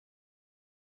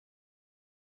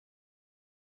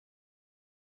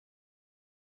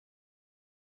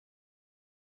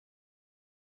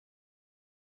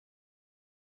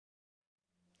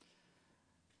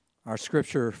Our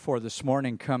scripture for this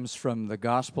morning comes from the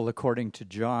Gospel according to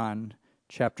John,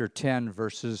 chapter 10,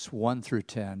 verses 1 through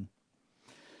 10.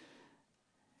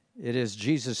 It is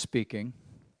Jesus speaking.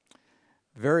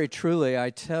 Very truly, I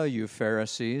tell you,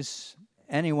 Pharisees,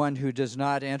 anyone who does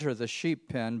not enter the sheep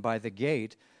pen by the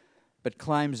gate, but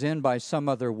climbs in by some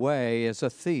other way, is a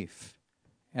thief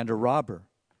and a robber.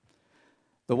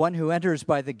 The one who enters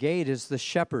by the gate is the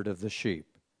shepherd of the sheep.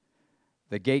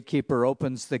 The gatekeeper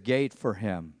opens the gate for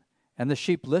him, and the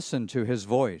sheep listen to his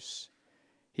voice.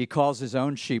 He calls his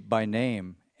own sheep by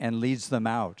name and leads them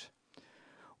out.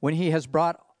 When he has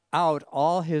brought out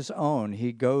all his own,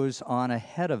 he goes on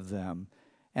ahead of them,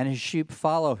 and his sheep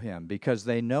follow him because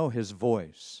they know his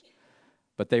voice.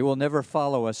 But they will never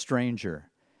follow a stranger.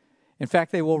 In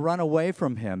fact, they will run away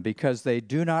from him because they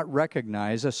do not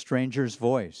recognize a stranger's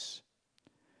voice.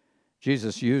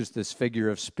 Jesus used this figure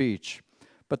of speech,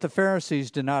 but the Pharisees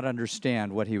did not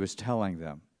understand what he was telling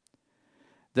them.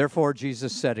 Therefore,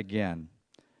 Jesus said again,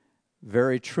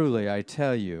 "Very truly, I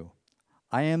tell you,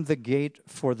 I am the gate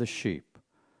for the sheep.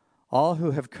 All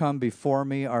who have come before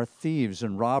me are thieves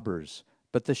and robbers,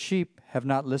 but the sheep have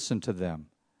not listened to them.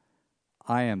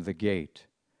 I am the gate.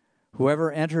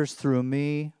 Whoever enters through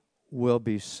me will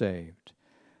be saved.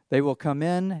 They will come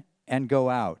in and go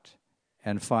out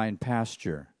and find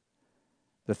pasture.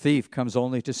 The thief comes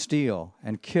only to steal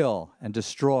and kill and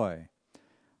destroy.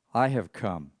 I have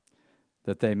come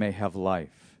that they may have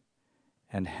life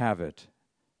and have it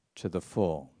to the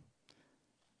full."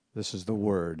 This is the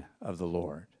word of the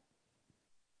Lord.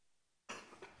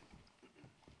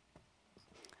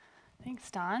 Thanks,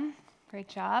 Don. Great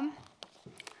job.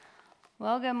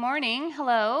 Well, good morning.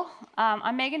 Hello.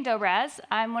 I'm Megan Dobraz.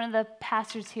 I'm one of the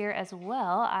pastors here as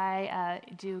well. I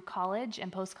do college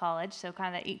and post-college, so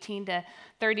kind of the 18 to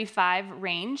 35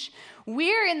 range.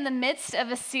 We're in the midst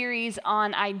of a series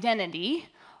on identity.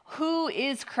 Who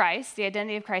is Christ, the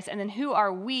identity of Christ, and then who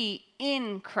are we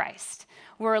in Christ?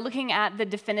 We're looking at the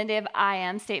definitive I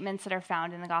am statements that are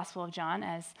found in the Gospel of John,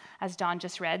 as Don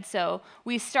just read. So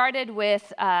we started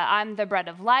with I'm the bread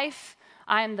of life,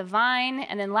 I am the vine,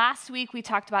 and then last week we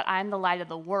talked about I am the light of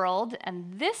the world,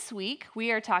 and this week we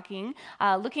are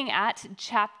looking at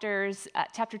chapter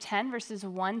 10, verses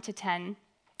 1 to 10,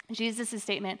 Jesus'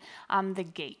 statement, I'm the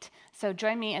gate. So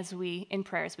join me in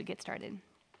prayer as we get started.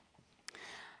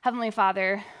 Heavenly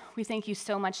Father, we thank you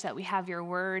so much that we have your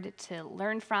word to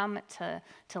learn from,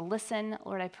 to listen.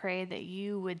 Lord, I pray that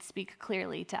you would speak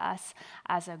clearly to us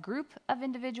as a group of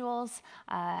individuals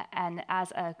and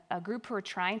as a group who are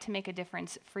trying to make a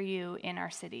difference for you in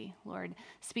our city. Lord,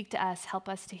 speak to us, help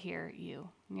us to hear you.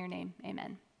 In your name,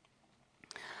 amen.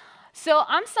 So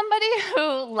I'm somebody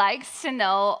who likes to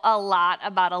know a lot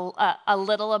about a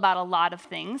little about a lot of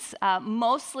things,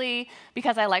 mostly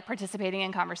because I like participating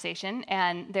in conversation,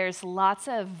 and there's lots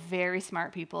of very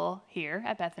smart people here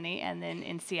at Bethany and then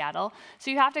in Seattle.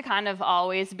 So you have to kind of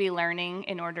always be learning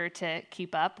in order to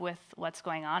keep up with what's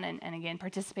going on and again,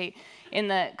 participate in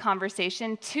the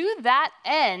conversation. To that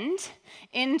end,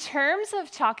 in terms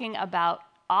of talking about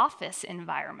office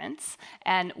environments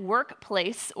and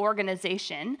workplace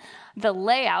organization, the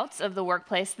layouts of the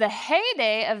workplace, the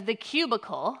heyday of the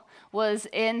cubicle was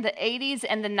in the 80s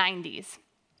and the 90s.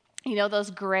 You know,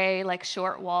 those gray, like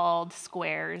short-walled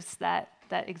squares that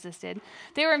existed.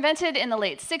 They were invented in the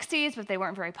late 60s, but they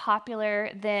weren't very popular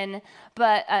then.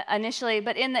 But initially,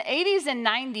 in the 80s and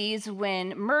 90s,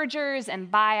 when mergers and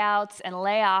buyouts and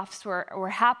layoffs were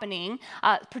happening,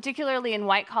 particularly in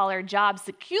white-collar jobs,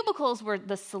 the cubicles were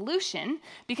the solution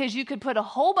because you could put a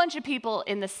whole bunch of people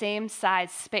in the same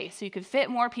size space. So you could fit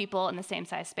more people in the same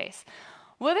size space.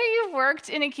 Whether you've worked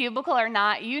in a cubicle or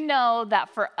not, you know that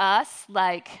for us,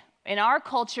 in our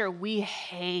culture, we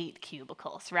hate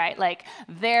cubicles, right?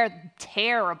 They're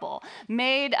terrible.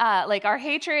 Our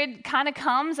hatred kind of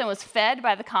comes and was fed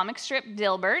by the comic strip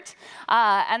Dilbert.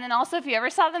 And then also, if you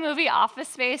ever saw the movie Office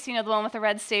Space, you know, the one with the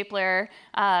red stapler,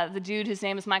 the dude whose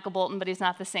name is Michael Bolton, but he's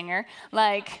not the singer.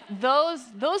 Those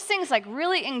things,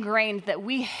 really ingrained that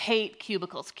we hate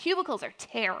cubicles. Cubicles are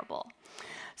terrible.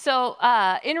 So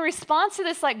in response to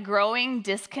this, growing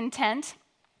discontent,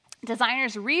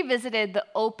 designers revisited the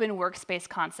open workspace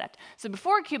concept. So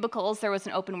before cubicles, there was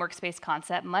an open workspace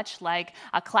concept, much like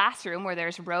a classroom where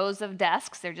there's rows of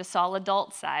desks. They're just all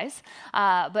adult size.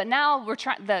 But now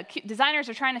the designers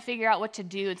are trying to figure out what to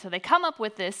do, and so they come up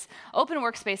with this open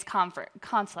workspace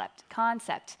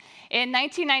concept. In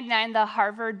 1999, the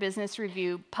Harvard Business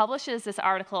Review publishes this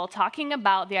article talking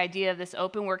about the idea of this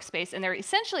open workspace, and they're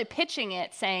essentially pitching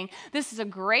it, saying, this is a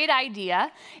great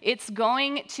idea. It's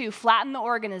going to flatten the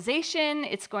organization.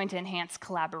 It's going to enhance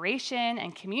collaboration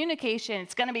and communication.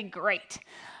 It's going to be great.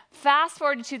 Fast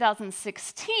forward to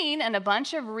 2016, and a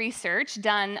bunch of research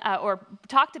done or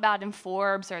talked about in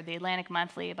Forbes or the Atlantic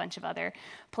Monthly, a bunch of other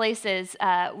places,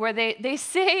 where they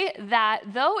say that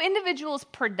though individuals'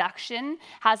 production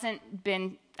hasn't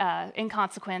been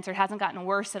inconsequence or hasn't gotten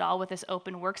worse at all with this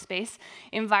open workspace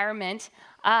environment,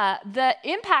 the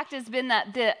impact has been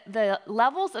that the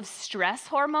levels of stress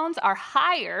hormones are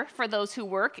higher for those who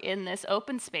work in this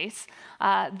open space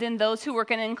than those who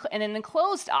work in an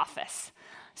enclosed office.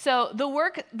 So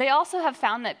they also have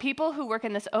found that people who work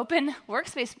in this open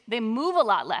workspace, they move a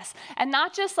lot less. And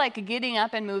not just like getting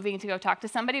up and moving to go talk to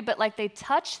somebody, but like they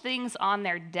touch things on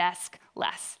their desk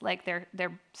less. Like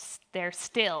they're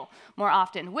still more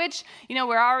often, which,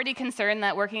 we're already concerned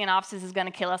that working in offices is going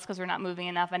to kill us because we're not moving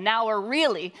enough. And now we're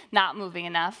really not moving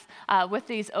enough with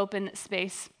these open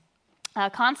space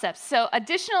concepts. So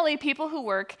additionally, people who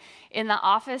work in the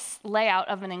office layout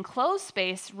of an enclosed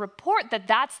space report that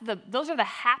those are the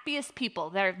happiest people.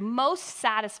 They're most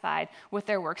satisfied with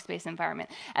their workspace environment.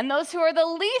 And those who are the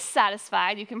least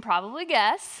satisfied, you can probably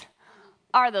guess,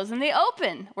 are those in the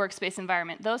open workspace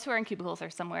environment. Those who are in cubicles are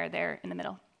somewhere there in the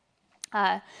middle.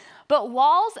 But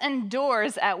walls and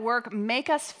doors at work make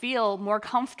us feel more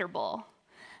comfortable.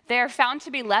 They are found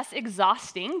to be less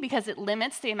exhausting because it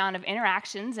limits the amount of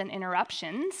interactions and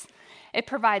interruptions. It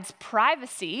provides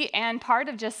privacy, and part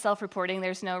of just self-reporting,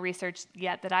 there's no research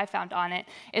yet that I found on it,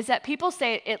 is that people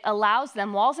say it allows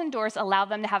them, walls and doors allow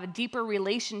them to have a deeper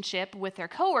relationship with their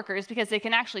coworkers because they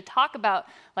can actually talk about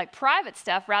like private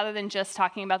stuff rather than just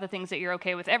talking about the things that you're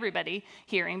okay with everybody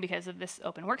hearing because of this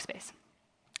open workspace.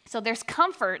 So there's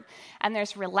comfort and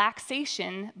there's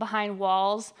relaxation behind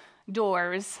walls,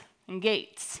 doors, and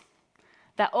gates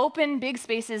that open big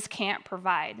spaces can't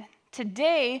provide.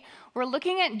 Today, we're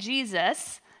looking at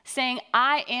Jesus saying,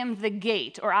 I am the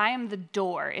gate, or I am the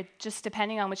door. It just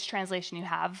depending on which translation you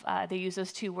have, they use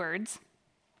those two words.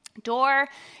 Door,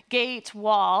 gate,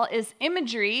 wall is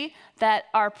imagery that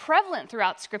are prevalent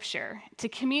throughout Scripture to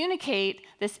communicate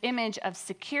this image of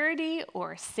security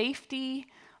or safety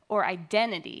or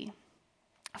identity.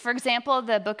 For example,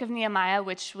 the book of Nehemiah,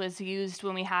 which was used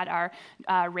when we had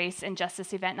our race and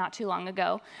justice event not too long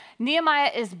ago,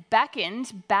 Nehemiah is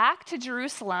beckoned back to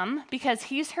Jerusalem because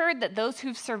he's heard that those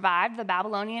who've survived the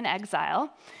Babylonian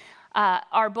exile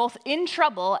are both in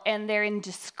trouble and they're in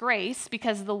disgrace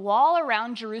because the wall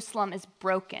around Jerusalem is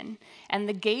broken and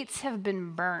the gates have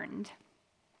been burned.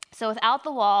 So without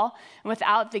the wall and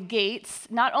without the gates,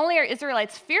 not only are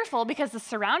Israelites fearful because the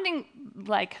surrounding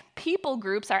people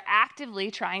groups are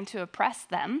actively trying to oppress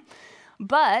them,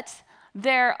 but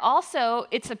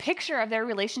it's a picture of their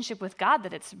relationship with God,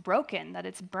 that it's broken, that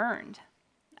it's burned.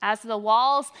 As the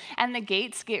walls and the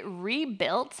gates get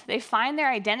rebuilt, they find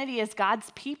their identity as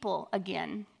God's people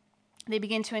again. They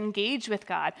begin to engage with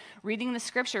God, reading the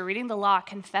scripture, reading the law,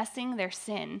 confessing their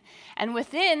sin. And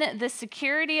within the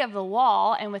security of the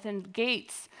wall and within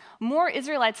gates, more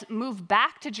Israelites move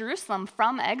back to Jerusalem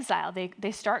from exile.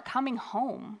 They start coming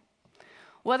home.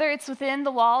 Whether it's within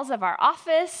the walls of our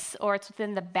office or it's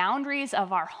within the boundaries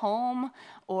of our home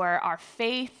or our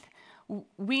faith,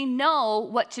 we know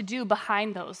what to do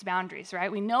behind those boundaries,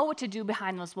 right? We know what to do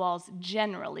behind those walls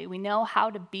generally. We know how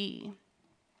to be.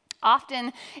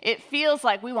 Often it feels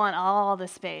like we want all the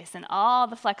space and all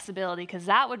the flexibility because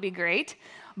that would be great.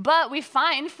 But we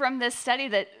find from this study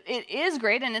that it is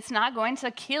great and it's not going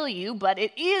to kill you, but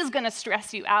it is going to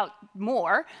stress you out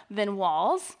more than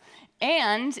walls.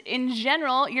 And in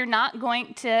general, you're not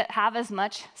going to have as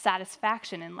much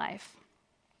satisfaction in life.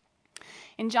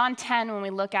 In John 10, when we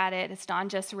look at it, as Don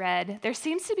just read, there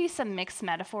seems to be some mixed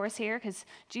metaphors here because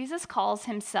Jesus calls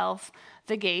himself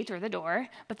the gate or the door,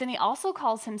 but then he also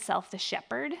calls himself the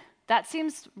shepherd. That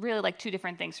seems really like two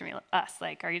different things for us.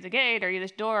 Like, are you the gate? Are you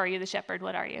the door? Are you the shepherd?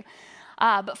 What are you?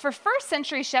 But for first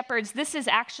century shepherds, this is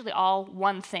actually all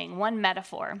one thing, one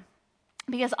metaphor.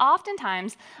 Because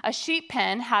oftentimes a sheep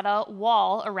pen had a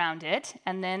wall around it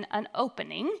and then an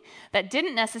opening that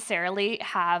didn't necessarily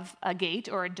have a gate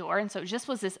or a door. And so it just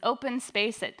was this open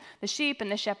space that the sheep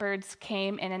and the shepherds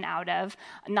came in and out of,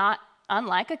 not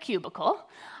unlike a cubicle.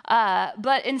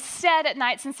 But instead at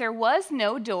night, since there was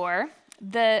no door,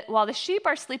 while the sheep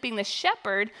are sleeping, the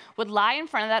shepherd would lie in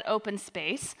front of that open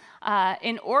space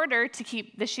in order to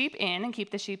keep the sheep in and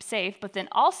keep the sheep safe, but then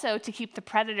also to keep the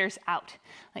predators out.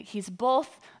 Like he's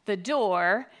both the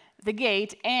door, the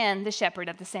gate, and the shepherd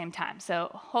at the same time.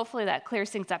 So hopefully that clears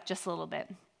things up just a little bit.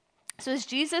 So as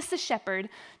Jesus, the shepherd,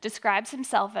 describes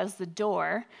himself as the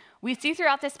door, we see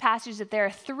throughout this passage that there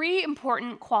are three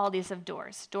important qualities of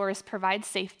doors. Doors provide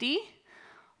safety,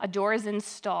 a door is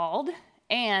installed,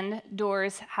 and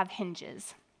doors have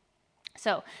hinges.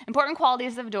 So important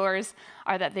qualities of doors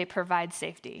are that they provide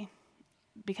safety.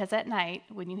 Because at night,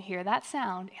 when you hear that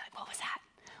sound, you're like, what was that?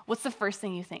 What's the first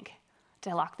thing you think?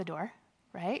 Did I lock the door,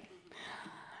 right?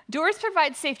 Doors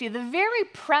provide safety. The very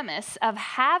premise of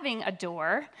having a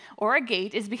door or a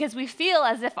gate is because we feel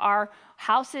as if our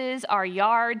houses, our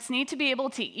yards need to be able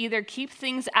to either keep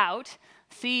things out,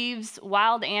 thieves,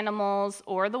 wild animals,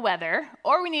 or the weather,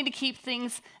 or we need to keep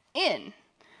things in.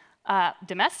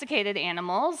 Domesticated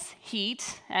animals,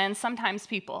 heat, and sometimes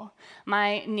people.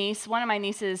 One of my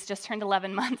nieces just turned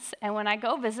 11 months, and when I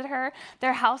go visit her,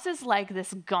 their house is like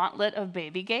this gauntlet of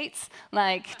baby gates.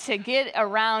 Like, to get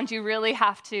around, you really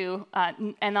have to,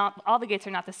 and all the gates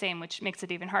are not the same, which makes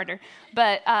it even harder,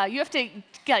 but you have to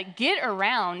get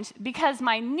around because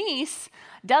my niece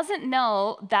doesn't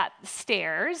know that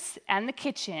stairs and the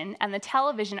kitchen and the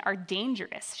television are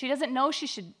dangerous. She doesn't know she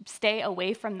should stay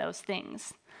away from those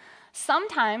things.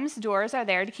 Sometimes doors are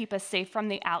there to keep us safe from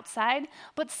the outside,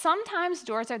 but sometimes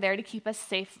doors are there to keep us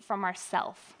safe from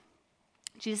ourselves.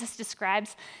 Jesus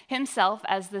describes himself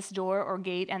as this door or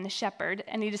gate and the shepherd,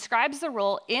 and he describes the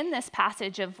role in this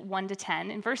passage of 1 to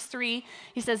 10. In verse 3,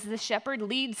 he says, the shepherd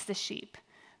leads the sheep.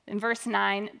 In verse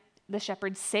 9, the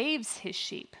shepherd saves his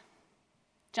sheep.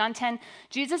 John 10,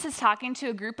 Jesus is talking to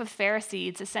a group of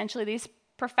Pharisees, essentially these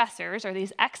professors or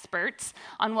these experts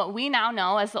on what we now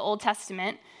know as the Old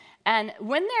Testament. And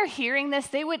when they're hearing this,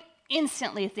 they would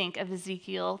instantly think of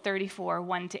Ezekiel 34,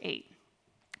 1 to 8,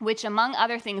 which among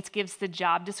other things gives the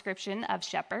job description of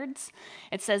shepherds.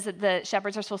 It says that the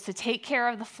shepherds are supposed to take care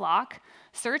of the flock,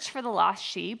 search for the lost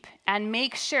sheep, and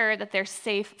make sure that they're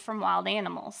safe from wild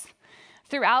animals.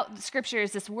 Throughout the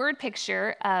scriptures, this word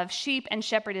picture of sheep and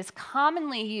shepherd is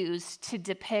commonly used to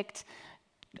depict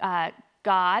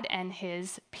God and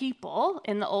his people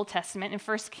in the Old Testament. In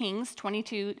 1 Kings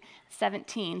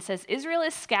 22:17 says, Israel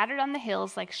is scattered on the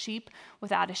hills like sheep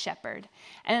without a shepherd.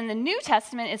 And in the New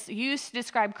Testament, it's used to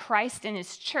describe Christ and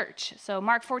his church. So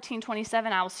Mark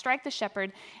 14:27, I will strike the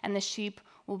shepherd and the sheep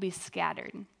will be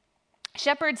scattered.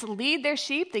 Shepherds lead their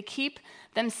sheep. They keep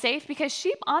them safe because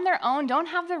sheep on their own don't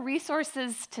have the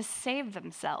resources to save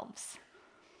themselves.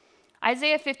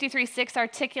 Isaiah 53:6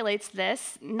 articulates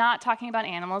this, not talking about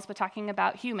animals, but talking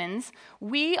about humans.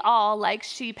 We all, like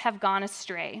sheep, have gone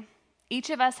astray.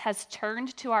 Each of us has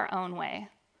turned to our own way.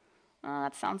 Oh,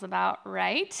 that sounds about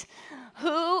right.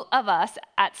 Who of us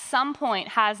at some point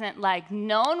hasn't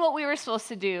known what we were supposed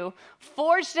to do,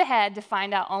 forged ahead to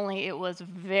find out only it was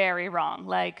very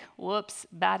wrong? Whoops,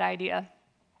 bad idea.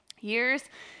 Years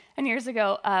and years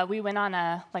ago, we went on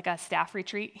a staff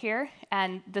retreat here,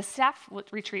 and the staff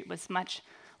retreat was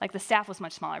the staff was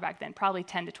much smaller back then, probably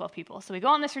 10 to 12 people. So we go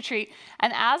on this retreat,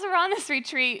 and as we're on this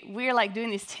retreat, we're doing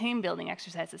these team building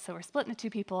exercises. So we're split into two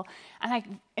people, and I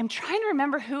am trying to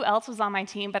remember who else was on my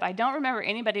team, but I don't remember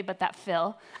anybody but that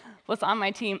Phil was on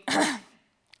my team.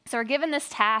 So we're given this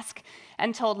task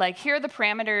and told, here are the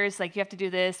parameters, you have to do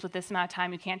this with this amount of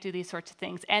time, you can't do these sorts of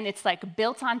things. And it's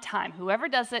built on time. Whoever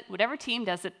does it, whatever team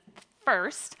does it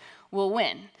first will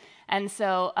win. And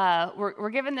so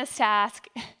we're given this task,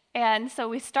 and so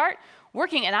we start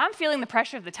working, and I'm feeling the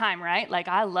pressure of the time, right?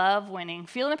 I love winning,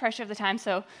 feeling the pressure of the time.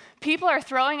 So people are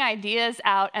throwing ideas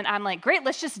out, and I'm great,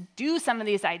 let's just do some of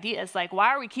these ideas. Why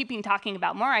are we keeping talking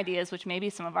about more ideas, which maybe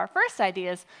some of our first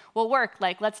ideas will work?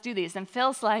 Let's do these. And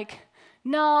Phil's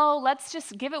no, let's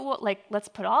just give it, let's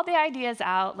put all the ideas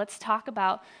out. Let's talk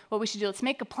about what we should do. Let's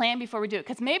make a plan before we do it,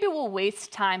 because maybe we'll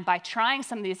waste time by trying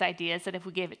some of these ideas that if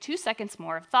we gave it 2 seconds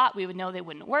more of thought, we would know they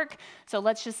wouldn't work. So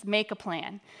let's just make a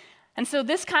plan. And so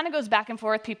this kind of goes back and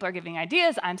forth. People are giving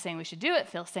ideas. I'm saying we should do it.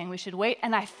 Phil's saying we should wait.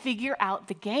 And I figure out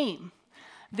the game.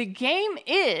 The game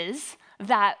is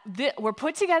that we're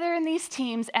put together in these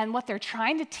teams, and what they're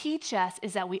trying to teach us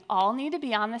is that we all need to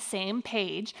be on the same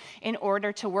page in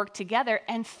order to work together.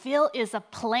 And Phil is a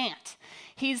plant.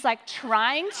 He's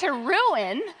trying to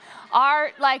ruin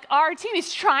our team.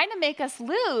 He's trying to make us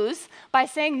lose by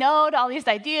saying no to all these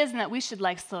ideas and that we should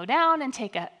slow down and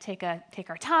take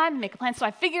our time and make a plan. So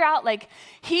I figure out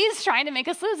he's trying to make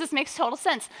us lose. This makes total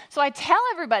sense. So I tell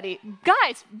everybody,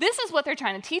 guys, this is what they're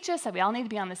trying to teach us, that we all need to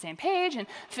be on the same page. And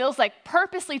Phil's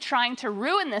purposely trying to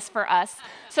ruin this for us.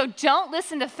 So don't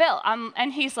listen to Phil.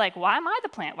 And he's why am I the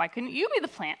plant? Why couldn't you be the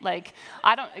plant?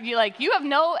 You have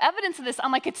no evidence of this.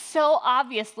 I'm it's so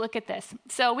obvious. Look at this.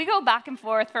 So we go back and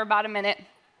forth for about a minute.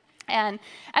 And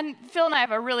Phil and I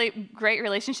have a really great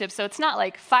relationship, so it's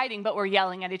not fighting, but we're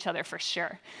yelling at each other for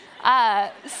sure.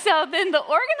 So then the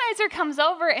organizer comes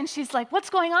over, and she's what's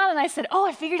going on? And I said,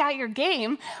 I figured out your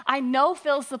game. I know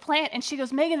Phil's the plant. And she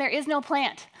goes, Megan, there is no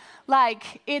plant.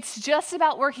 It's just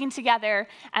about working together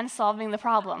and solving the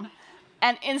problem.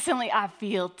 And instantly I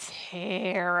feel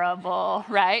terrible,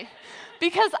 right?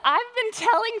 Because I've been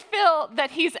telling Phil that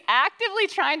he's actively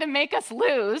trying to make us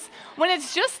lose when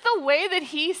it's just the way that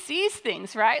he sees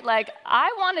things, right? Like,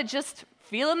 I want to just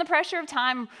feeling the pressure of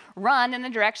time, run in the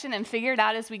direction and figure it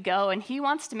out as we go. And he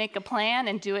wants to make a plan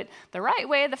and do it the right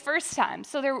way the first time.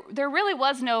 So there really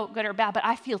was no good or bad, but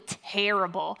I feel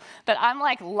terrible that I'm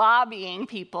like lobbying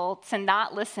people to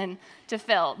not listen to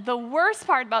Phil. The worst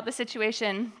part about the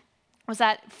situation was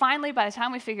that finally, by the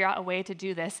time we figure out a way to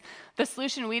do this, the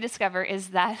solution we discover is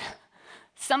that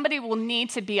somebody will need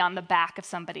to be on the back of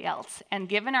somebody else. And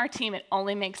given our team, it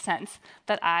only makes sense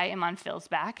that I am on Phil's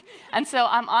back. And so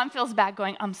I'm on Phil's back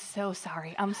going, I'm so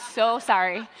sorry. I'm so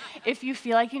sorry. If you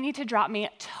feel like you need to drop me,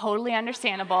 totally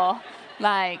understandable.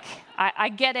 Like, I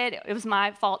get it. It was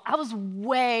my fault. I was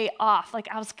way off. Like,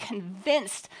 I was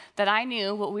convinced that I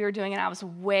knew what we were doing, and I was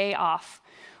way off.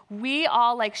 We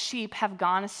all, like sheep, have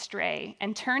gone astray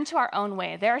and turned to our own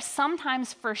way. There are some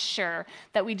times for sure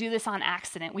that we do this on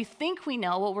accident. We think we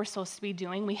know what we're supposed to be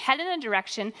doing. We head in a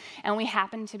direction and we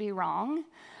happen to be wrong.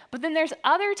 But then there's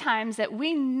other times that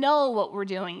we know what we're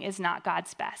doing is not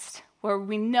God's best, where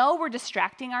we know we're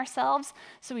distracting ourselves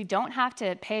so we don't have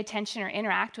to pay attention or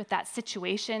interact with that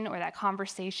situation or that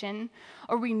conversation,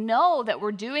 or we know that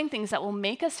we're doing things that will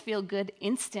make us feel good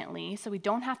instantly so we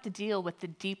don't have to deal with the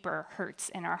deeper hurts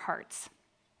in our hearts.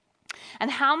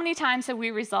 And how many times have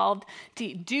we resolved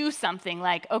to do something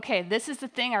like, okay, this is the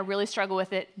thing, I really struggle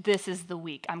with it, this is the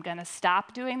week. I'm going to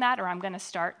stop doing that, or I'm going to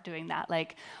start doing that.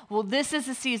 Like, well, this is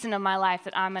the season of my life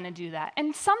that I'm going to do that.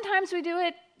 And sometimes we do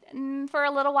it for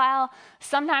a little while.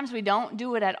 Sometimes we don't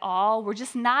do it at all. We're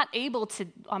just not able to,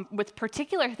 with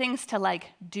particular things, to like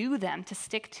do them, to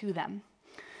stick to them.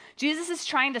 Jesus is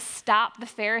trying to stop the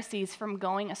Pharisees from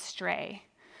going astray.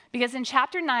 Because in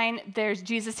chapter 9,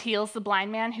 Jesus heals the blind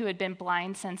man who had been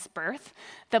blind since birth.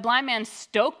 The blind man,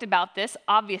 stoked about this,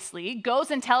 obviously,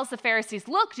 goes and tells the Pharisees,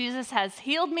 look, Jesus has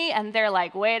healed me. And they're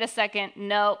like, wait a second,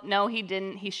 no, he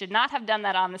didn't. He should not have done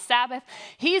that on the Sabbath.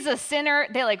 He's a sinner.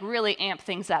 They like really amp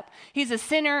things up. He's a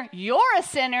sinner. You're a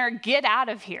sinner. Get out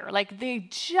of here. Like, they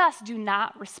just do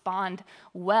not respond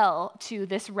well to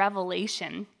this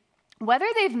revelation. Whether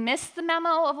they've missed the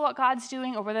memo of what God's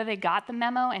doing or whether they got the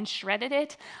memo and shredded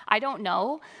it, I don't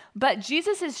know. But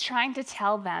Jesus is trying to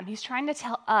tell them, he's trying to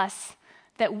tell us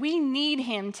that we need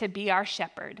him to be our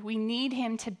shepherd. We need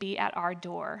him to be at our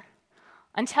door.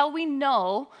 Until we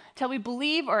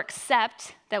believe or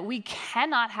accept that we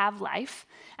cannot have life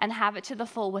and have it to the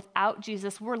full without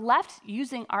Jesus, we're left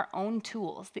using our own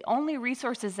tools, the only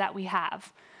resources that we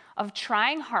have, of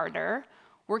trying harder,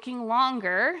 working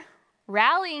longer,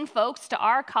 rallying folks to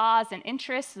our cause and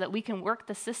interests so that we can work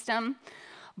the system,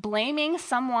 blaming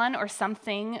someone or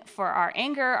something for our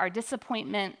anger, our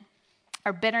disappointment,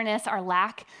 our bitterness, our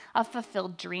lack of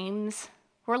fulfilled dreams.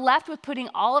 We're left with putting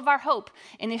all of our hope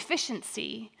in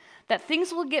efficiency, that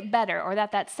things will get better, or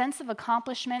that sense of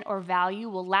accomplishment or value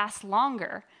will last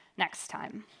longer next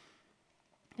time.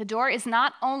 The door is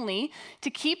not only to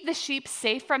keep the sheep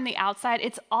safe from the outside,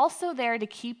 it's also there to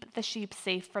keep the sheep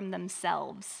safe from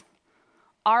themselves.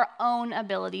 Our own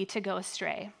ability to go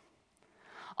astray.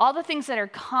 All the things that are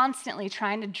constantly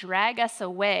trying to drag us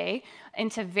away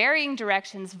into varying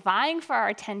directions, vying for our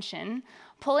attention,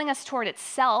 pulling us toward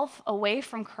itself, away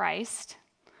from Christ,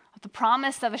 with the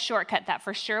promise of a shortcut that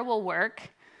for sure will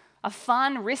work, a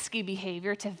fun, risky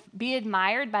behavior to be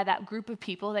admired by that group of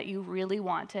people that you really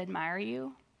want to admire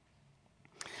you.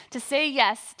 To say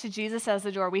yes to Jesus as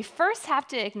the door, we first have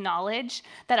to acknowledge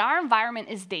that our environment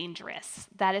is dangerous,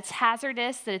 that it's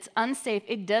hazardous, that it's unsafe.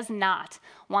 It does not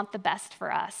want the best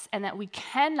for us, and that we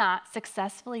cannot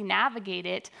successfully navigate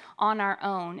it on our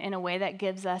own in a way that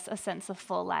gives us a sense of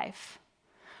full life.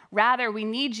 Rather, we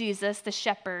need Jesus, the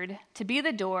shepherd, to be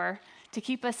the door to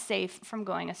keep us safe from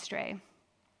going astray.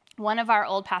 One of our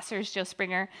old pastors, Joe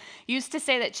Springer, used to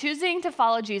say that choosing to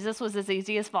follow Jesus was as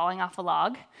easy as falling off a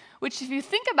log, which if you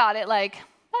think about it, like,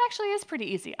 that actually is pretty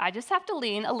easy. I just have to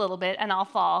lean a little bit and I'll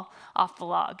fall off the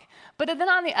log. But then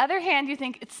on the other hand, you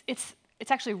think it's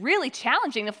actually really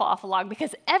challenging to fall off a log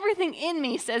because everything in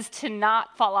me says to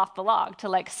not fall off the log, to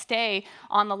like stay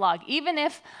on the log. Even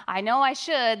if I know I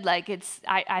should, like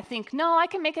I think, no, I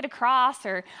can make it across,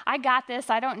 or I got this,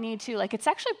 I don't need to. Like, it's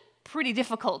actually pretty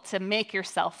difficult to make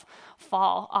yourself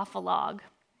fall off a log.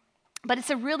 But it's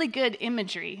a really good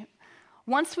imagery.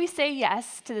 Once we say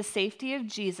yes to the safety of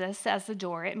Jesus as the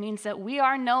door, it means that we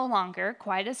are no longer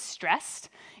quite as stressed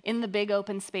in the big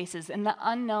open spaces, in the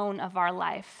unknown of our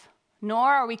life. Nor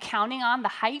are we counting on the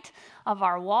height of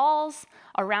our walls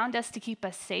around us to keep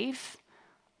us safe,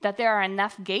 that there are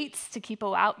enough gates to keep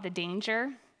out the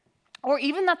danger. or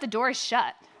even that the door is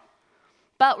shut.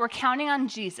 But we're counting on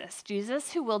Jesus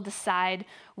who will decide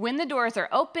when the doors are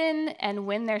open and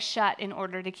when they're shut in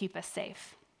order to keep us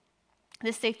safe.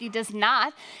 This safety does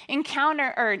not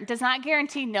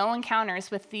guarantee no encounters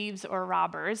with thieves or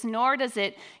robbers, nor does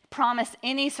it promise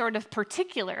any sort of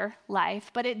particular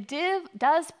life, but it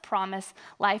does promise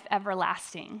life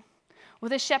everlasting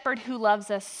with a shepherd who loves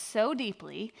us so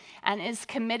deeply and is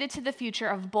committed to the future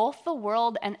of both the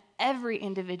world and every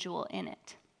individual in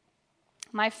it.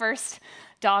 My first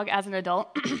dog as an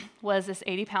adult was this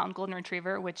 80-pound golden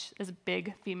retriever, which is a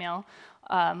big female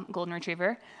golden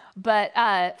retriever. But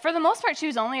for the most part, she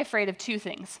was only afraid of two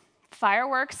things: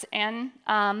 fireworks and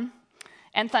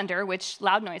thunder, which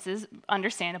loud noises,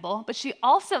 understandable. But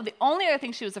the only other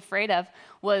thing she was afraid of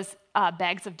was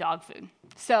bags of dog food.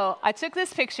 So I took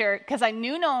this picture because I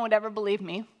knew no one would ever believe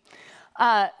me.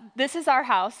 This is our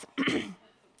house.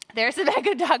 There's a bag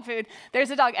of dog food.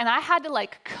 There's a dog. And I had to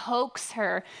coax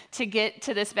her to get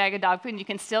to this bag of dog food. And you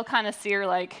can still kind of see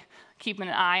her keeping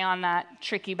an eye on that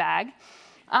tricky bag.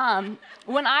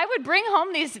 When I would bring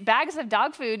home these bags of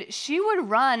dog food, she would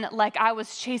run like I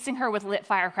was chasing her with lit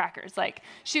firecrackers.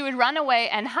 She would run away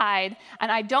and hide. And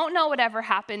I don't know whatever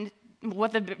happened,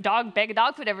 what the bag of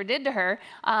dog food ever did to her.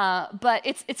 But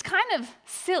it's kind of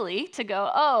silly to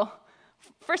go, oh,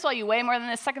 first of all, you weigh more than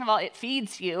this. Second of all, it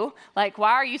feeds you. Why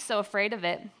are you so afraid of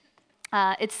it?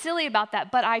 It's silly about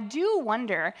that. But I do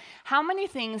wonder, how many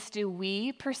things do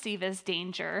we perceive as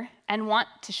danger and want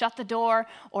to shut the door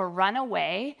or run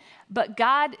away? But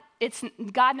God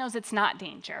knows it's not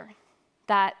danger.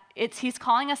 That He's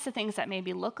calling us to things that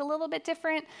maybe look a little bit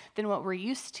different than what we're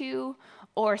used to,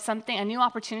 or a new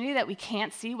opportunity that we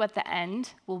can't see what the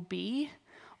end will be,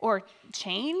 or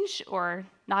change, or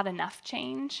not enough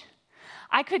change.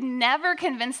 I could never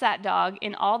convince that dog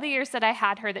in all the years that I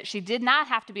had her that she did not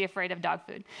have to be afraid of dog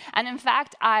food. And in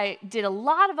fact, I did a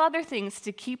lot of other things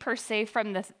to keep her safe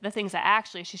from the things that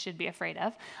actually she should be afraid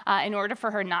of in order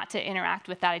for her not to interact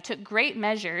with that. I took great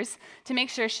measures to make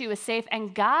sure she was safe,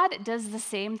 and God does the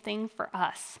same thing for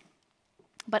us.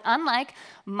 But unlike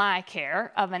my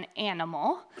care of an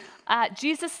animal,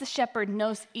 Jesus the shepherd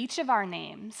knows each of our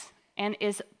names and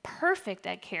is perfect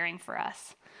at caring for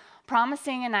us,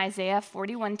 promising in Isaiah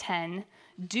 41:10,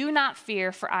 "Do not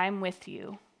fear, for I am with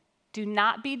you. Do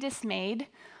not be dismayed,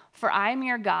 for I am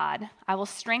your God. I will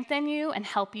strengthen you and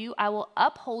help you. I will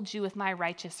uphold you with my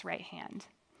righteous right hand."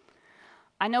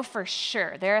 I know for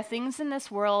sure there are things in this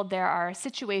world, there are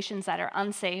situations that are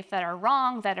unsafe, that are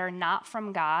wrong, that are not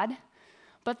from God.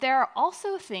 But there are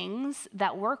also things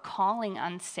that we're calling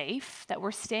unsafe, that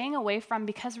we're staying away from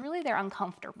because really they're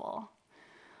uncomfortable,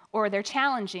 or they're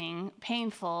challenging,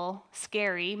 painful,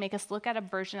 scary, make us look at a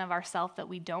version of ourselves that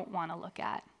we don't want to look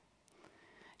at.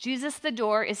 Jesus the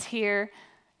door is here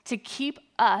to keep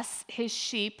us, his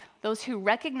sheep, those who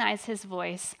recognize his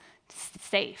voice,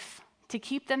 safe, to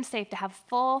keep them safe, to have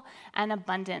full and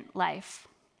abundant life.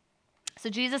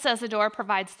 So Jesus as the door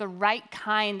provides the right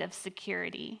kind of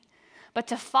security. But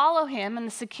to follow him and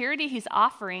the security he's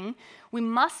offering, we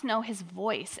must know his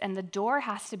voice, and the door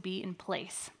has to be in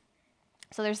place.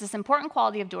 So there's this important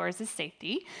quality of doors is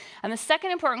safety. And the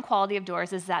second important quality of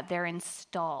doors is that they're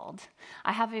installed.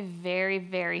 I have a very,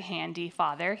 very handy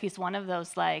father. He's one of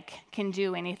those can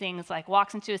do anything. It's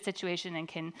walks into a situation and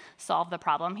can solve the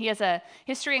problem. He has a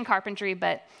history in carpentry,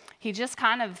 but he just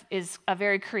kind of is a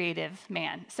very creative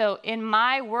man. So in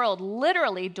my world,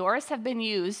 literally, doors have been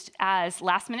used as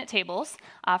last-minute tables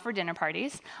for dinner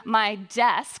parties. My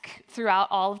desk throughout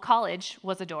all of college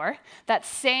was a door. That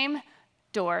same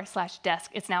door/desk,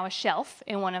 it's now a shelf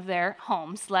in one of their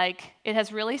homes. It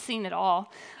has really seen it all.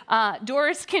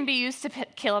 Doors can be used to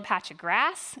kill a patch of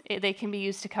grass. They can be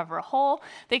used to cover a hole.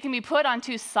 They can be put on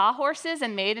two sawhorses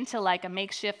and made into a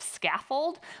makeshift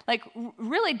scaffold.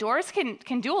 Really, doors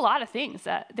can do a lot of things.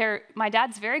 My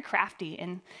dad's very crafty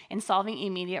in solving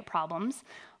immediate problems.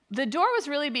 The door was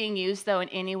really being used, though,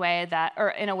 in a way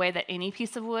that any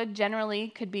piece of wood generally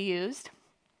could be used.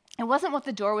 It wasn't what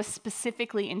the door was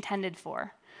specifically intended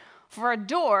for. For a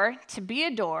door to be a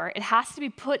door, it has to be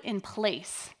put in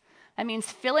place. That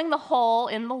means filling the hole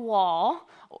in the wall,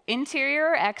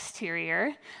 interior or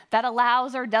exterior, that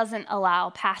allows or doesn't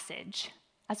allow passage.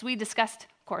 As we discussed,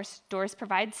 of course, doors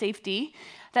provide safety.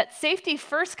 That safety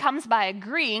first comes by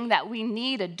agreeing that we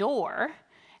need a door,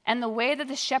 and the way that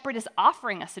the shepherd is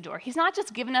offering us a door. He's not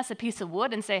just giving us a piece of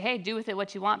wood and say, hey, do with it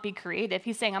what you want, be creative.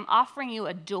 He's saying, I'm offering you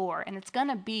a door, and it's going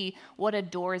to be what a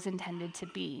door is intended to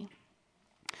be.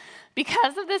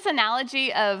 Because of this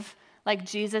analogy of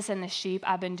Jesus and the sheep,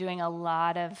 I've been doing a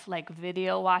lot of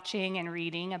video watching and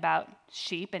reading about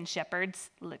sheep and shepherds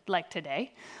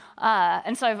today.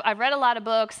 And so I've read a lot of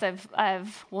books.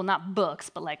 Well, not books,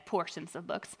 but like portions of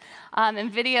books,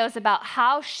 and videos about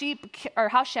how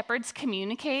how shepherds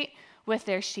communicate with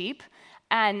their sheep,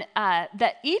 and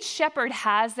that each shepherd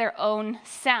has their own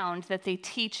sound that they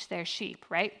teach their sheep,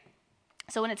 right?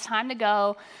 So when it's time to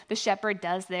go, the shepherd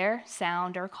does their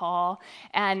sound or call,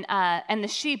 and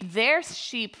their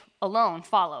sheep alone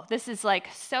follow. This is like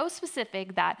so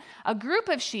specific that a group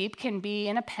of sheep can be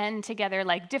in a pen together,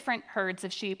 like different herds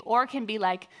of sheep, or can be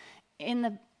like in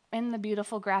the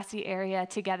beautiful grassy area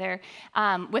together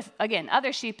with, again,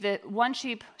 other sheep. The one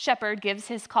shepherd gives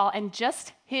his call, and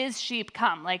just his sheep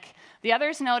come. Like the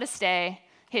others know to stay,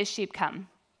 his sheep come.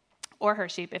 Or her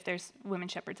sheep, if there's women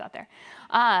shepherds out there.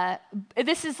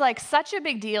 This is like such a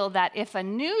big deal that if a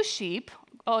new sheep,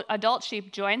 adult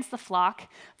sheep, joins the flock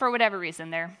for whatever reason,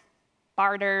 they're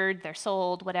bartered, they're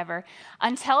sold, whatever,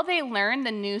 until they learn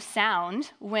the new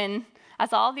sound,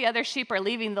 as all the other sheep are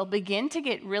leaving, they'll begin to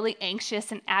get really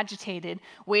anxious and agitated,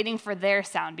 waiting for their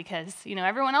sound, because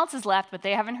everyone else is left, but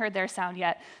they haven't heard their sound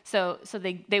yet. So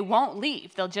they won't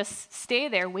leave. They'll just stay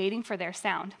there waiting for their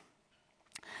sound.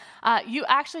 You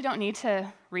actually don't need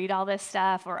to read all this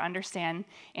stuff or understand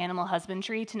animal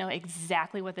husbandry to know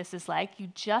exactly what this is like. You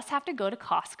just have to go to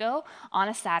Costco on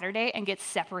a Saturday and get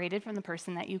separated from the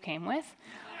person that you came with.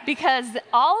 Because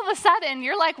all of a sudden,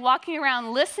 you're like walking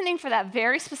around listening for that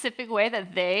very specific way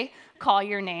that they call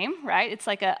your name, right? It's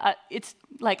like a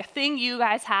thing you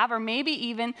guys have, or maybe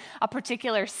even a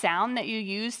particular sound that you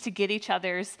use to get each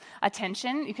other's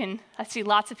attention. I see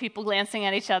lots of people glancing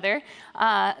at each other.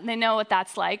 They know what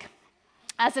that's like.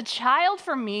 As a child,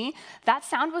 for me, that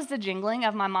sound was the jingling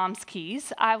of my mom's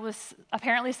keys. I was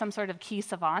apparently some sort of key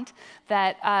savant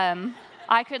that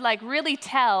I could really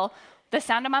tell the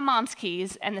sound of my mom's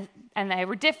keys, and they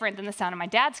were different than the sound of my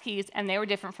dad's keys, and they were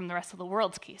different from the rest of the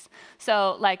world's keys.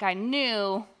 So, I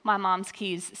knew my mom's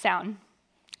keys sound.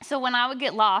 So when I would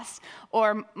get lost,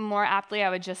 or more aptly,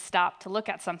 I would just stop to look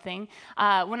at something,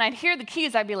 when I'd hear the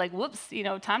keys, I'd be like, whoops,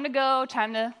 time to go,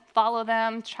 time to follow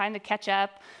them, trying to catch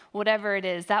up, whatever it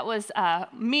is. That was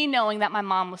me knowing that my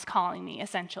mom was calling me,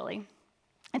 essentially.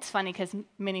 It's funny because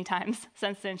many times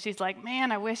since then, she's like,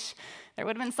 man, I wish there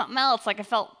would have been something else. I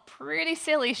felt pretty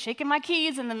silly shaking my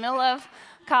keys in the middle of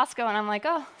Costco, and I'm like,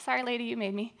 oh, sorry, lady, you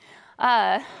made me.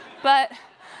 But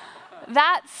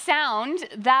that sound,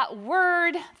 that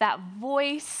word, that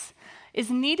voice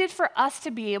is needed for us to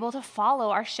be able to follow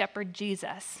our shepherd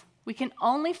Jesus. We can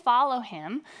only follow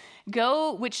him,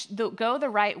 go the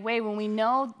right way when we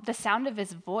know the sound of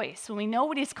his voice, when we know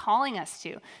what he's calling us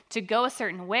to go a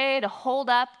certain way, to hold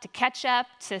up, to catch up,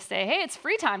 to say, hey, it's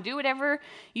free time, do whatever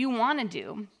you want to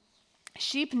do.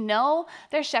 Sheep know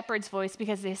their shepherd's voice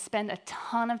because they spend a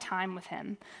ton of time with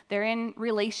him. They're in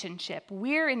relationship.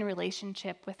 We're in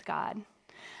relationship with God.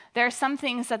 There are some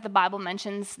things that the Bible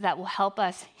mentions that will help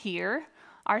us hear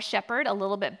our shepherd a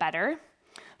little bit better.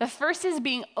 The first is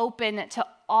being open to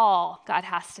all God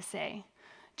has to say.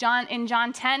 In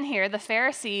John 10 here, the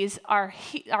Pharisees are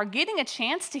getting a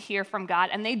chance to hear from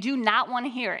God, and they do not want to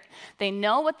hear it. They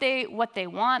know what they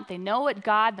want. They know what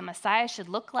God, the Messiah, should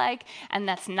look like, and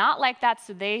that's not like that,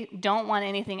 so they don't want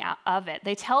anything out of it.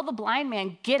 They tell the blind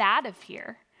man, get out of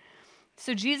here.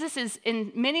 So Jesus is,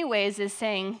 in many ways, is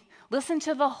saying, listen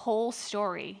to the whole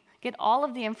story. Get all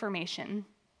of the information.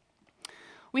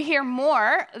 We hear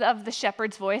more of the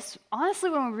shepherd's voice, honestly,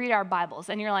 when we read our Bibles.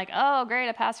 And you're like, oh, great,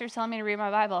 a pastor's telling me to read my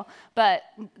Bible. But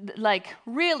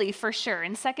really, for sure,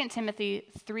 in 2 Timothy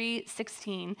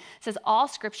 3:16, it says all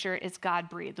Scripture is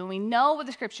God-breathed. When we know what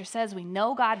the Scripture says, we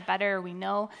know God better. We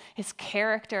know his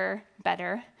character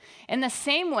better. In the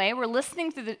same way, we're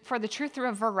listening for the truth through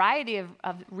a variety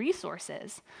of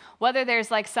resources. Whether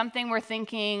there's something we're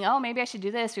thinking, oh, maybe I should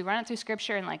do this. We run it through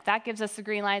Scripture, and that gives us the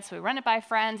green light. So we run it by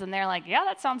friends, and they're like, yeah,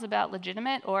 that sounds about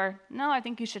legitimate. Or, no, I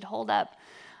think you should hold up.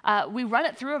 We run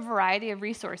it through a variety of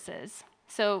resources.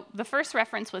 So the first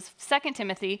reference was 2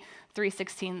 Timothy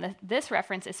 3:16. This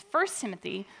reference is 1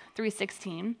 Timothy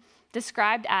 3:16.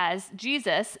 Described as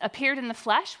Jesus appeared in the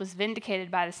flesh, was vindicated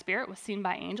by the Spirit, was seen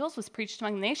by angels, was preached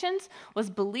among the nations, was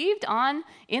believed on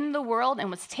in the world, and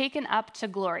was taken up to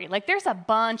glory. There's a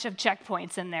bunch of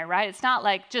checkpoints in there, right? It's not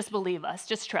just believe us,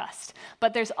 just trust.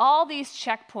 But there's all these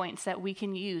checkpoints that we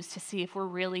can use to see if we're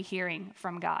really hearing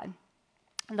from God.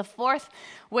 And the fourth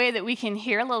way that we can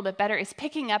hear a little bit better is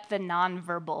picking up the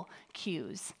nonverbal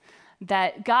cues.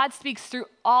 That God speaks through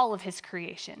all of his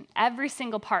creation, every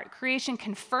single part. Creation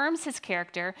confirms his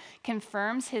character,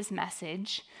 confirms his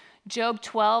message. Job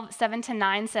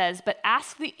 12:7-9 says, but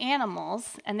ask the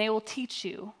animals and they will teach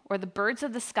you, or the birds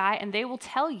of the sky and they will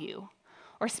tell you,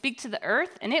 Or speak to the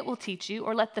earth, and it will teach you,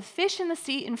 or let the fish in the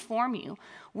sea inform you.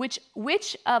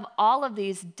 Which of all of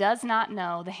these does not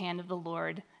know the hand of the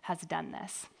Lord has done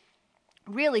this?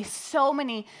 Really, so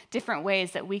many different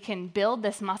ways that we can build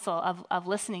this muscle of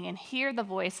listening and hear the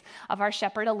voice of our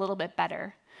shepherd a little bit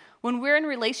better. When we're in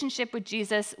relationship with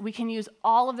Jesus, we can use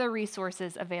all of the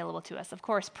resources available to us. Of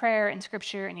course, prayer and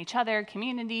scripture and each other,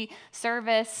 community,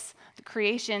 service,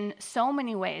 creation, so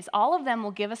many ways. All of them will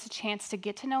give us a chance to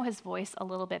get to know his voice a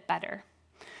little bit better.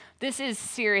 This is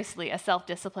seriously a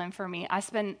self-discipline for me. I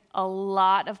spend a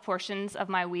lot of portions of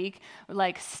my week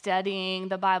like studying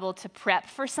the Bible to prep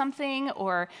for something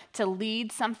or to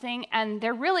lead something. And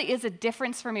there really is a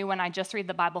difference for me when I just read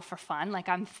the Bible for fun. Like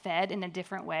I'm fed in a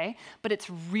different way, but it's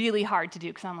really hard to do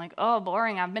because I'm like, oh,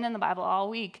 boring. I've been in the Bible all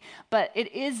week. But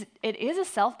it is a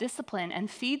self-discipline and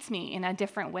feeds me in a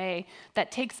different way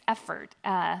that takes effort,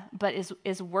 but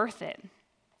is worth it.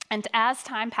 And as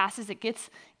time passes, it gets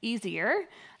easier,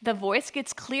 the voice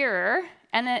gets clearer,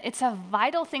 and it's a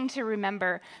vital thing to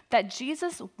remember that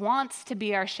Jesus wants to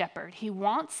be our shepherd. He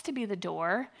wants to be the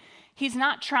door. He's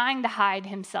not trying to hide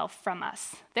himself from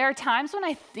us. There are times when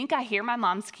I think I hear my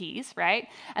mom's keys, right?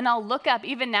 And I'll look up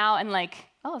even now and like,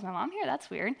 oh, is my mom here? That's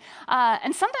weird.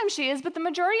 And sometimes she is, but the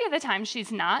majority of the time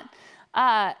she's not.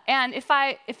 And if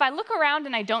I look around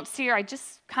and I don't see her, I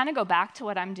just kind of go back to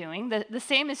what I'm doing. The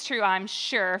same is true, I'm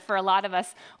sure, for a lot of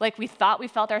us. Like we thought we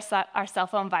felt our cell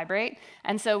phone vibrate,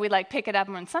 and so we like pick it up,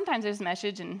 and sometimes there's a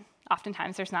message, and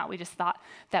oftentimes there's not. We just thought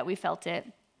that we felt it.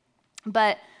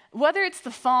 But whether it's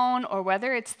the phone or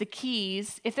whether it's the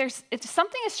keys, if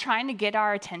something is trying to get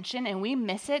our attention and we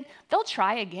miss it, they'll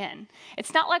try again.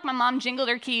 It's not like my mom jingled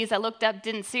her keys, I looked up,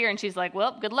 didn't see her, and she's like,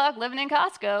 well, good luck living in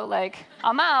Costco. Like,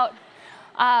 I'm out.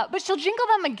 But she'll jingle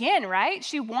them again, right?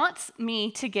 She wants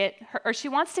to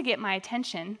get my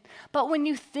attention. But when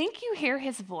you think you hear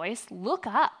his voice, look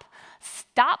up.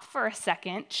 Stop for a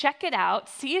second, check it out,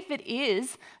 see if it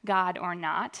is God or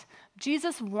not.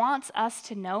 Jesus wants us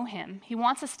to know him. He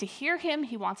wants us to hear him.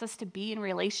 He wants us to be in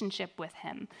relationship with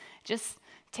him. Just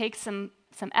take some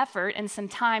effort and some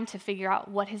time to figure out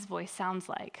what his voice sounds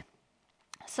like.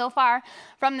 So far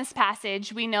from this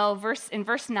passage, we know in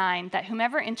verse 9 that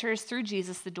whomever enters through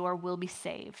Jesus the door will be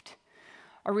saved.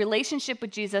 A relationship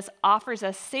with Jesus offers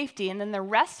us safety, and then the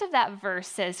rest of that verse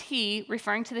says he,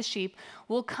 referring to the sheep,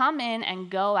 will come in and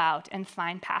go out and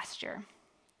find pasture.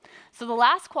 So the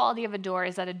last quality of a door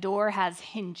is that a door has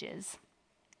hinges.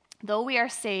 Though we are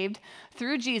saved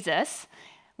through Jesus,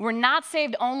 we're not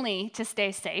saved only to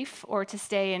stay safe or to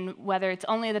stay in whether it's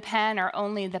only the pen or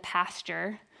only the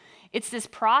pasture. It's this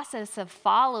process of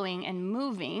following and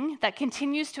moving that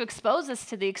continues to expose us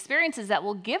to the experiences that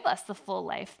will give us the full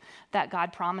life that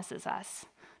God promises us,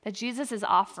 that Jesus is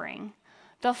offering.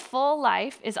 The full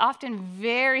life is often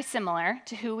very similar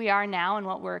to who we are now and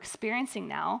what we're experiencing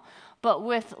now, but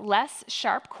with less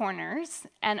sharp corners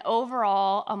and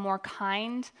overall a more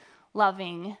kind,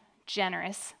 loving,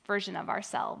 generous version of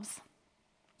ourselves.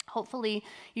 Hopefully,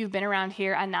 you've been around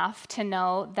here enough to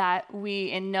know that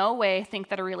we in no way think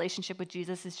that a relationship with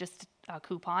Jesus is just a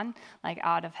coupon, like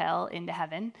out of hell into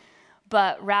heaven.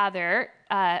 But rather,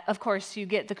 of course, you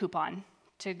get the coupon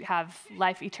to have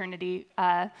life eternity.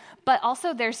 But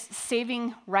also there's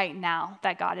saving right now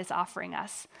that God is offering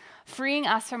us, freeing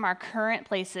us from our current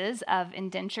places of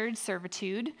indentured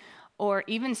servitude or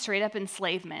even straight up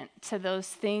enslavement to those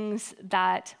things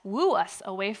that woo us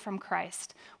away from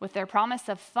Christ with their promise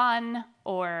of fun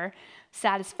or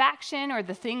satisfaction or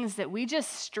the things that we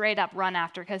just straight up run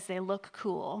after because they look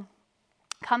cool.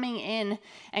 Coming in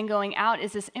and going out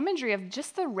is this imagery of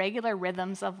just the regular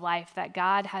rhythms of life that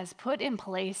God has put in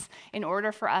place in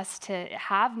order for us to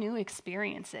have new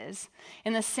experiences.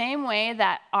 In the same way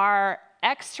that our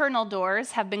external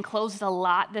doors have been closed a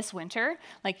lot this winter,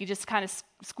 like you just kind of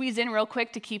squeeze in real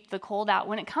quick to keep the cold out.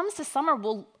 When it comes to summer,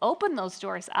 we'll open those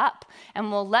doors up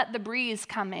and we'll let the breeze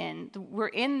come in. We're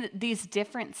in these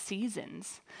different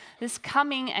seasons. This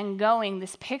coming and going,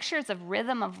 this pictures of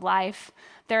rhythm of life,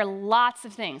 there are lots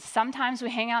of things. Sometimes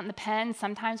we hang out in the pen,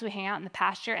 sometimes we hang out in the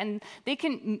pasture, and they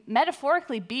can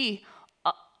metaphorically be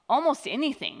almost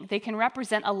anything. They can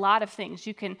represent a lot of things.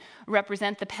 You can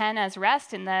represent the pen as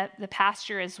rest and the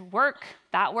pasture as work.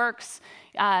 That works.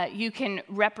 You can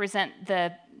represent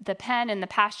the pen and the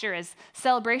pasture as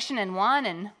celebration in one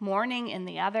and mourning in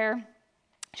the other.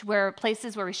 Where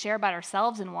places where we share about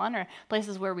ourselves in one, or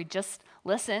places where we just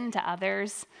listen to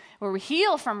others, where we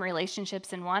heal from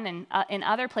relationships in one, and in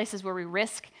other places where we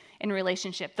risk in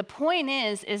relationship. The point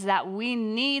is that we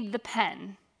need the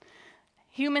pen.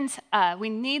 Humans, we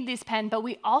need these pen, but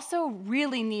we also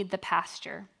really need the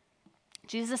pasture.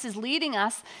 Jesus is leading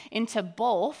us into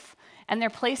both, and they're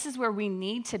places where we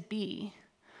need to be.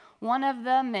 One of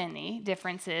the many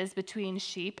differences between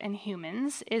sheep and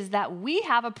humans is that we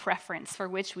have a preference for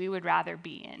which we would rather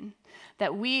be in,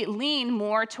 that we lean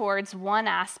more towards one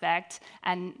aspect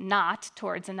and not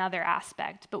towards another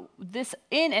aspect. But this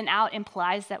in and out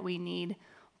implies that we need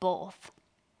both.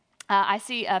 I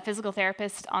see a physical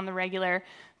therapist on the regular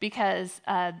because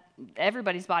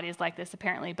everybody's body is like this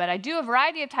apparently, but I do a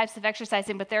variety of types of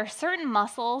exercising, but there are certain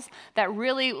muscles that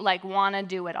really want to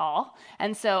do it all.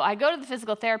 And so I go to the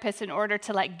physical therapist in order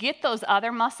to get those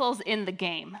other muscles in the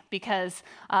game, because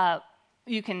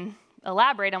you can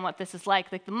elaborate on what this is like.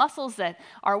 The muscles that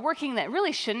are working that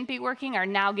really shouldn't be working are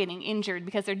now getting injured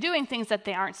because they're doing things that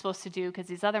they aren't supposed to do because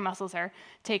these other muscles are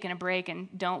taking a break and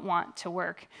don't want to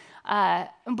work.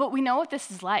 But we know what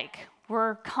this is like.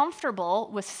 We're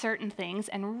comfortable with certain things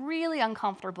and really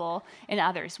uncomfortable in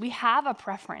others. We have a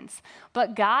preference.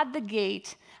 But God, the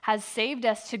gate, has saved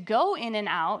us to go in and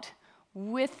out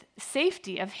with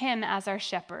safety of Him as our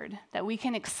shepherd, that we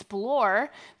can explore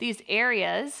these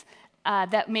areas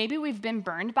that maybe we've been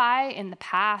burned by in the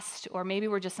past, or maybe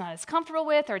we're just not as comfortable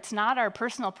with, or it's not our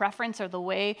personal preference or the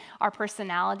way our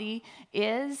personality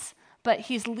is. But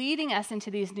He's leading us into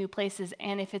these new places,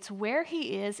 and if it's where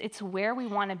He is, it's where we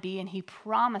want to be, and He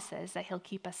promises that He'll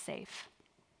keep us safe.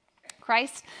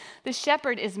 Christ, the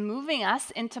shepherd, is moving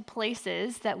us into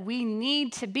places that we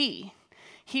need to be.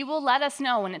 He will let us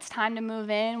know when it's time to move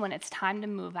in, when it's time to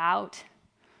move out.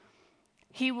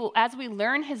 He will, as we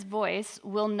learn His voice,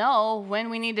 we'll know when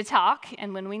we need to talk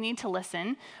and when we need to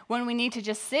listen, when we need to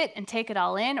just sit and take it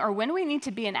all in, or when we need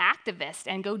to be an activist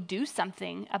and go do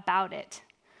something about it.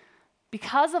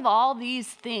 Because of all these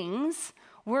things,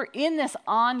 we're in this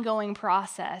ongoing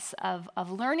process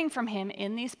of learning from Him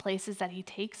in these places that He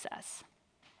takes us.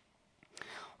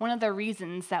 One of the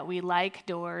reasons that we like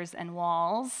doors and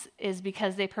walls is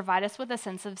because they provide us with a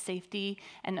sense of safety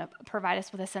and provide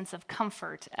us with a sense of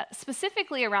comfort,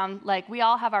 specifically around, we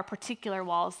all have our particular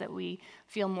walls that we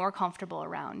feel more comfortable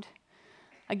around.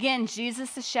 Again,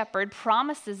 Jesus the shepherd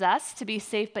promises us to be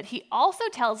safe, but He also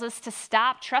tells us to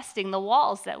stop trusting the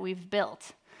walls that we've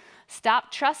built.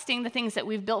 Stop trusting the things that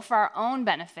we've built for our own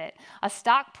benefit, a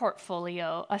stock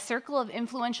portfolio, a circle of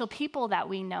influential people that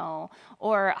we know,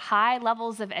 or high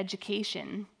levels of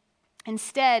education.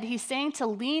 Instead, He's saying to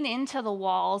lean into the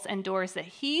walls and doors that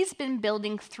He's been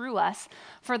building through us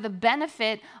for the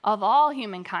benefit of all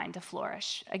humankind to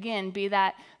flourish. Again, be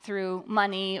that through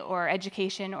money or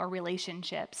education or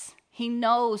relationships. He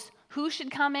knows who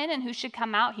should come in and who should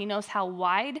come out. He knows how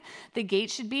wide the gate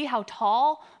should be, how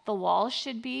tall the walls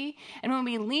should be. And when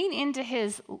we lean into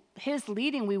his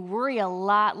leading, we worry a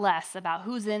lot less about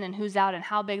who's in and who's out and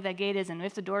how big that gate is and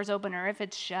if the door's open or if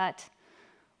it's shut.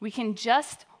 We can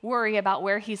just worry about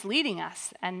where He's leading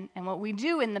us and what we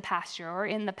do in the pasture or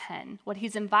in the pen, what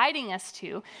He's inviting us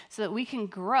to, so that we can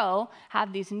grow,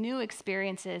 have these new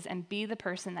experiences, and be the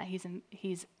person that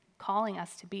He's calling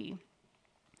us to be.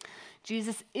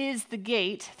 Jesus is the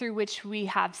gate through which we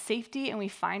have safety and we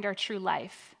find our true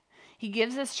life. He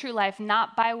gives us true life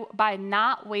not by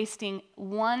not wasting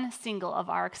one single of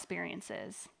our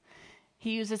experiences.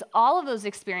 He uses all of those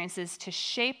experiences to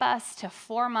shape us, to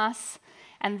form us,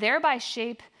 and thereby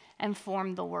shape and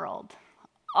form the world.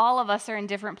 All of us are in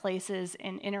different places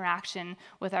in interaction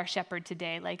with our shepherd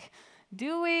today.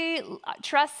 Do we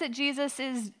trust that Jesus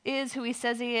is who He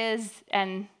says He is,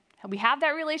 and we have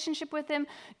that relationship with Him?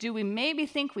 Do we maybe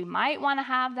think we might want to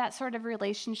have that sort of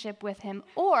relationship with Him?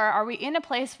 Or are we in a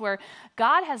place where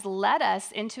God has led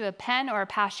us into a pen or a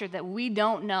pasture that we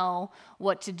don't know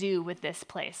what to do with this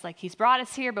place? He's brought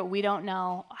us here, but we don't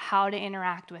know how to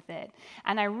interact with it.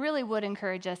 And I really would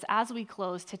encourage us as we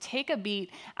close to take a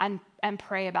beat and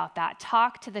pray about that.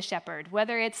 Talk to the shepherd,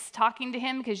 whether it's talking to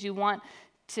Him because you want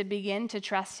to begin to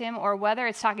trust Him, or whether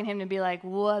it's talking to Him to be like,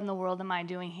 what in the world am I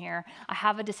doing here? I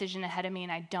have a decision ahead of me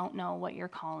and I don't know what You're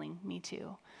calling me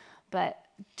to. But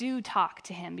do talk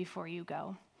to Him before you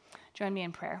go. Join me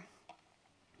in prayer.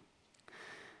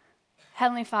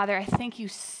 Heavenly Father, I thank You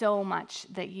so much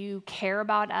that You care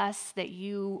about us, that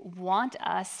You want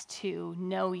us to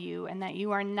know You, and that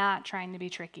You are not trying to be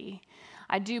tricky.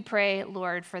 I do pray,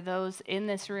 Lord, for those in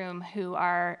this room who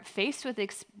are faced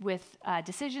with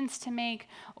decisions to make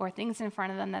or things in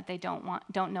front of them that they don't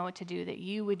know what to do, that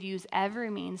You would use every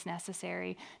means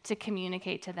necessary to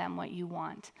communicate to them what You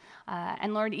want.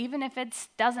 And Lord, even if it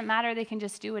doesn't matter, they can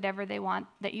just do whatever they want,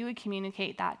 that You would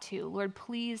communicate that too. Lord,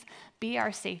 please be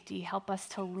our safety. Help us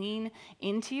to lean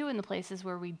into You in the places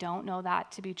where we don't know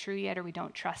that to be true yet, or we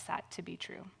don't trust that to be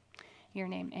true. In Your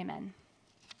name, amen.